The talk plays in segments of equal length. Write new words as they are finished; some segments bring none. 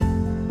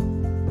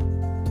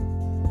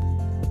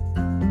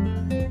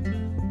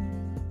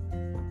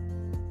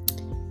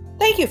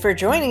Thank you for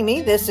joining me.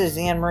 This is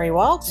Anne Marie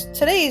Waltz.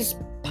 Today's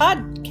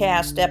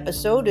podcast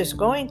episode is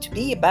going to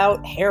be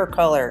about hair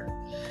color.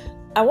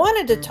 I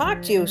wanted to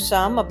talk to you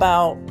some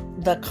about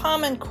the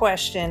common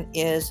question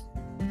is,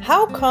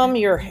 how come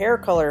your hair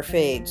color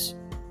fades?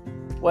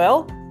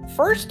 Well,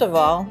 first of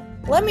all,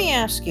 let me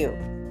ask you,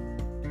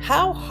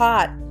 how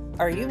hot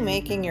are you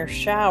making your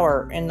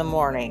shower in the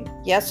morning?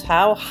 Yes,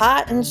 how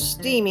hot and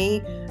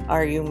steamy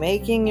are you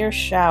making your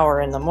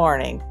shower in the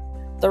morning?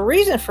 The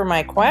reason for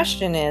my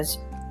question is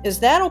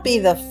that'll be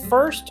the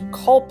first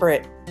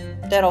culprit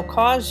that'll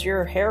cause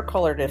your hair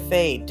color to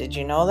fade. Did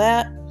you know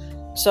that?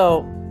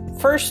 So,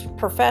 first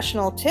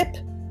professional tip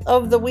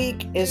of the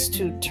week is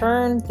to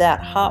turn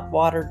that hot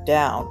water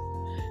down.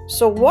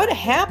 So what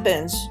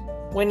happens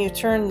when you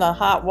turn the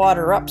hot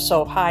water up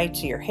so high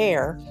to your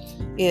hair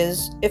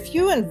is, if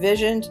you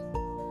envisioned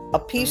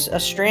a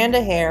strand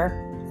of hair,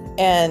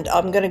 and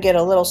I'm going to get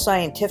a little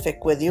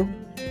scientific with you,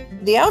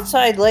 the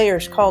outside layer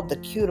is called the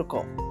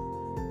cuticle.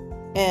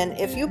 And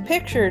if you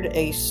pictured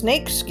a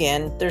snake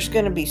skin, there's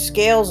going to be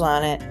scales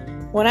on it.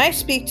 When I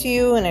speak to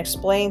you and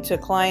explain to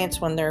clients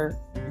when they're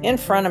in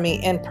front of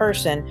me in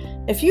person,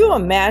 if you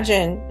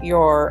imagine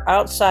your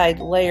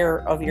outside layer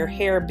of your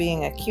hair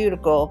being a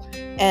cuticle,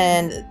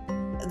 and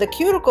the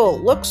cuticle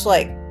looks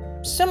like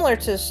similar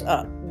to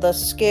the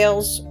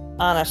scales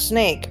on a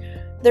snake,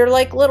 they're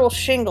like little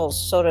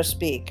shingles, so to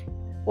speak.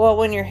 Well,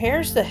 when your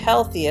hair's the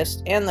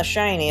healthiest and the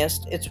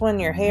shiniest, it's when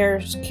your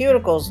hair's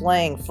cuticle's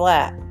laying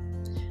flat.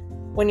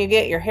 When you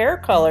get your hair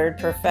colored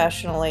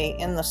professionally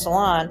in the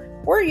salon,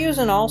 we're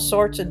using all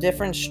sorts of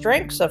different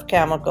strengths of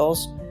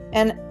chemicals,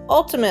 and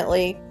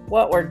ultimately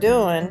what we're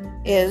doing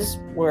is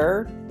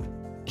we're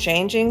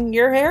changing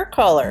your hair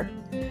color.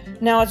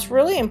 Now, it's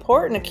really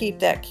important to keep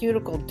that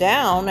cuticle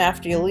down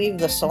after you leave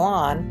the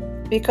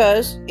salon,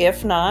 because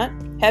if not,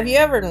 have you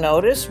ever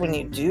noticed when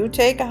you do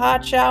take a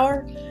hot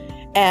shower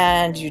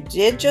and you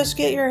did just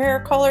get your hair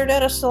colored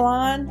at a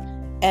salon,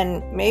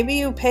 and maybe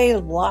you pay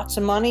lots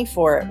of money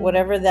for it,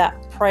 whatever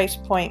that price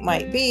point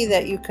might be,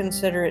 that you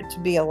consider it to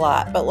be a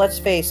lot. But let's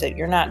face it,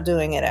 you're not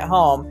doing it at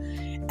home.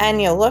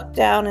 And you look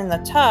down in the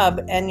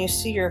tub and you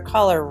see your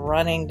color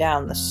running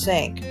down the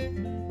sink.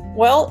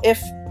 Well,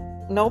 if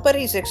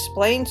nobody's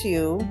explained to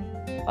you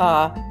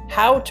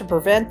how to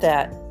prevent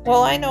that,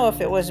 well, I know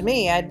if it was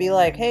me, I'd be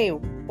like, hey,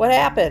 what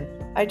happened?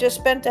 I just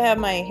spent to have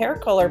my hair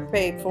color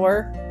paid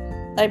for.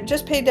 I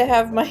just paid to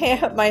have my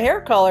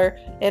hair color,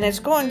 and it's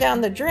going down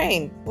the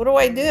drain. What do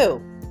I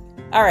do?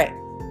 All right.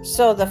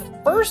 So the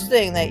first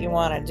thing that you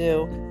want to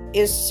do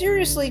is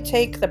seriously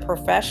take the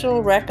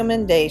professional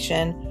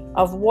recommendation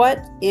of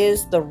what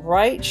is the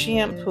right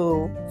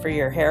shampoo for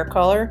your hair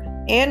color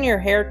and your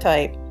hair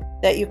type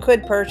that you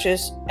could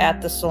purchase at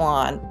the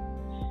salon.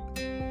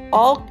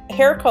 All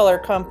hair color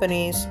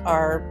companies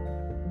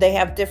they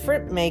have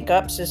different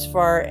makeups as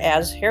far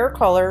as hair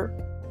color.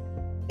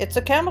 It's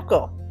a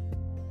chemical.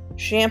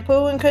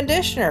 Shampoo and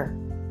conditioner,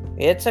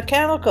 it's a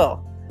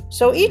chemical.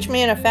 So each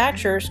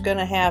manufacturer is going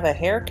to have a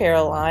hair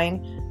care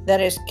line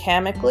that is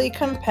chemically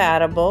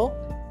compatible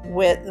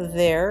with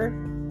their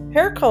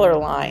hair color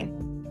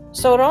line.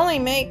 So it only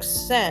makes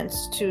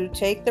sense to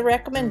take the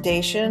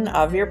recommendation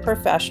of your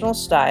professional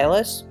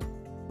stylist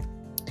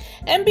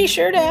and be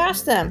sure to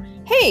ask them,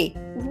 hey,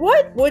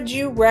 what would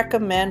you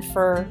recommend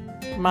for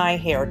my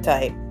hair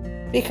type?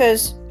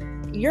 Because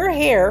your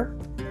hair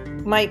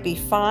might be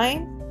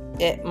fine,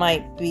 it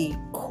might be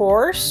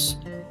coarse.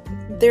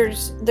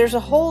 There's a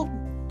whole,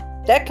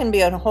 that can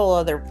be a whole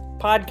other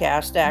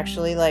podcast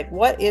actually, like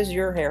what is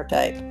your hair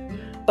type?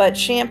 But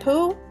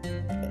shampoo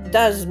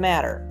does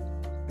matter.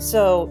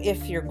 So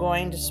if you're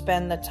going to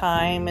spend the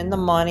time and the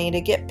money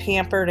to get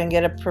pampered and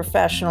get a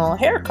professional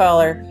hair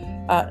color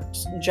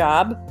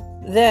job,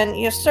 then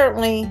you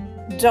certainly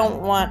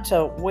don't want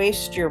to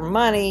waste your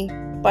money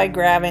by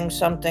grabbing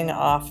something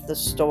off the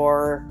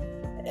store,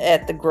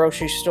 at the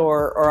grocery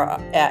store, or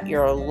at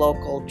your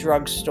local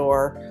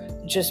drugstore,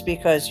 just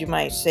because you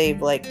might save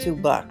like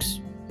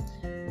 $2.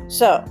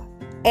 So,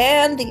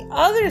 and the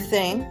other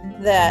thing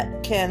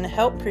that can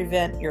help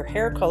prevent your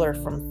hair color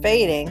from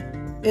fading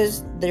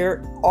is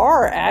there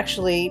are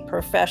actually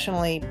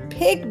professionally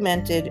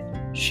pigmented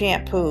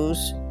shampoos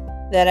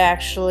that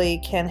actually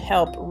can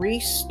help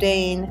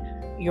restain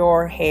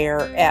your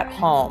hair at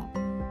home.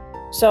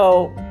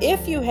 So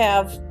if you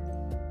have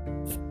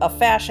a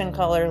fashion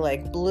color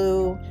like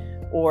blue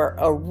or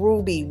a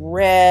ruby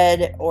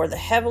red or the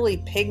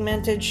heavily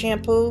pigmented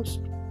shampoos,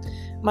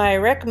 my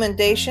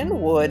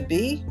recommendation would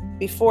be,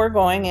 before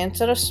going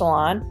into the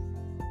salon,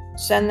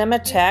 send them a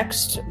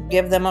text,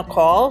 give them a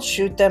call,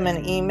 shoot them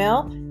an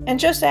email, and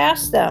just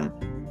ask them,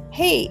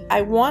 hey,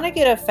 I want to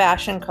get a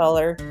fashion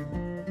color.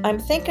 I'm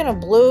thinking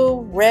of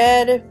blue,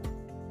 red,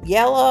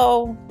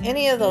 yellow,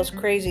 any of those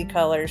crazy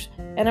colors.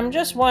 And I'm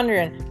just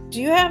wondering, do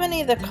you have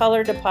any of the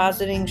color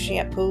depositing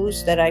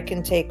shampoos that I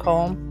can take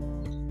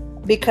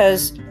home?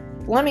 Because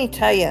let me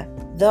tell you,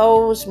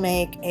 those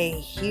make a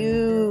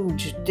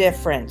huge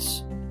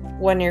difference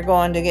when you're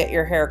going to get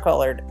your hair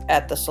colored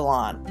at the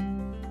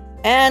salon.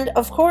 And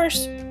of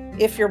course,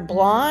 if you're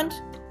blonde,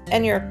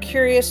 and you're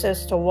curious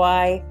as to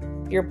why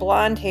your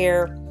blonde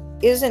hair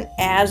isn't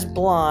as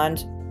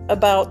blonde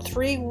about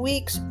 3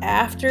 weeks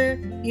after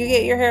you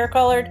get your hair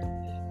colored,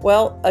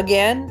 well,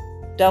 again,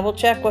 double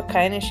check what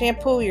kind of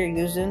shampoo you're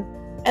using.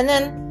 And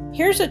then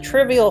here's a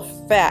trivial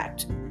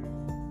fact.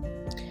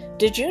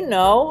 Did you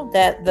know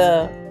that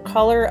the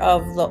color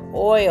of the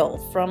oil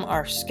from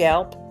our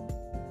scalp,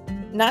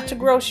 not to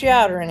gross you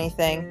out or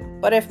anything,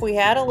 but if we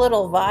had a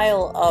little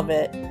vial of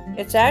it,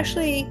 it's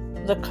actually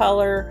the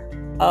color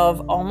of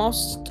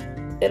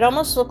it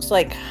almost looks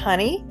like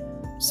honey.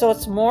 So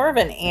it's more of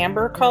an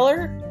amber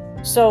color.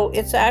 So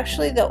it's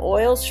actually the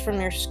oils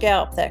from your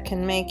scalp that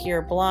can make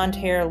your blonde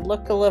hair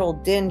look a little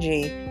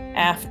dingy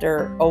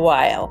after a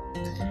while.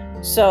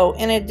 So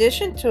in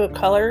addition to a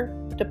color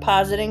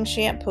depositing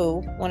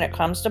shampoo when it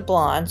comes to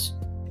blondes,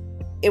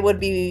 it would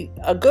be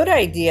a good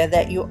idea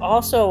that you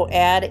also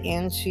add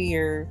into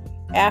your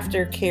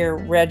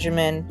aftercare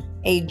regimen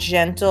a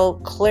gentle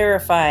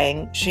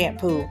clarifying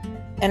shampoo.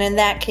 And in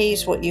that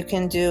case, what you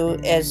can do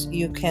is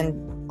you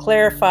can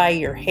clarify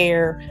your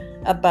hair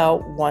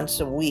about once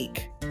a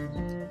week.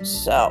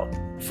 So,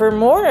 for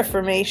more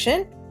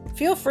information,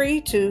 feel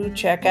free to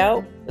check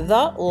out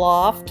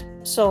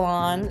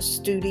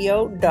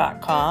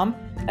theloftsalonstudio.com.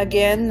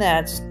 Again,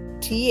 that's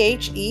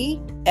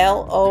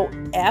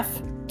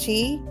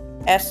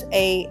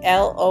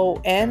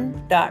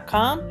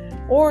TheLoftSalon.com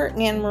or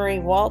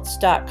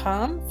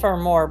AnneMarieWaltz.com for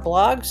more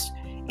blogs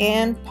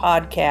and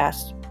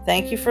podcasts.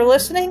 Thank you for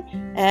listening,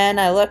 and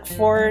I look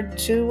forward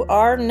to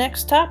our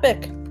next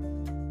topic.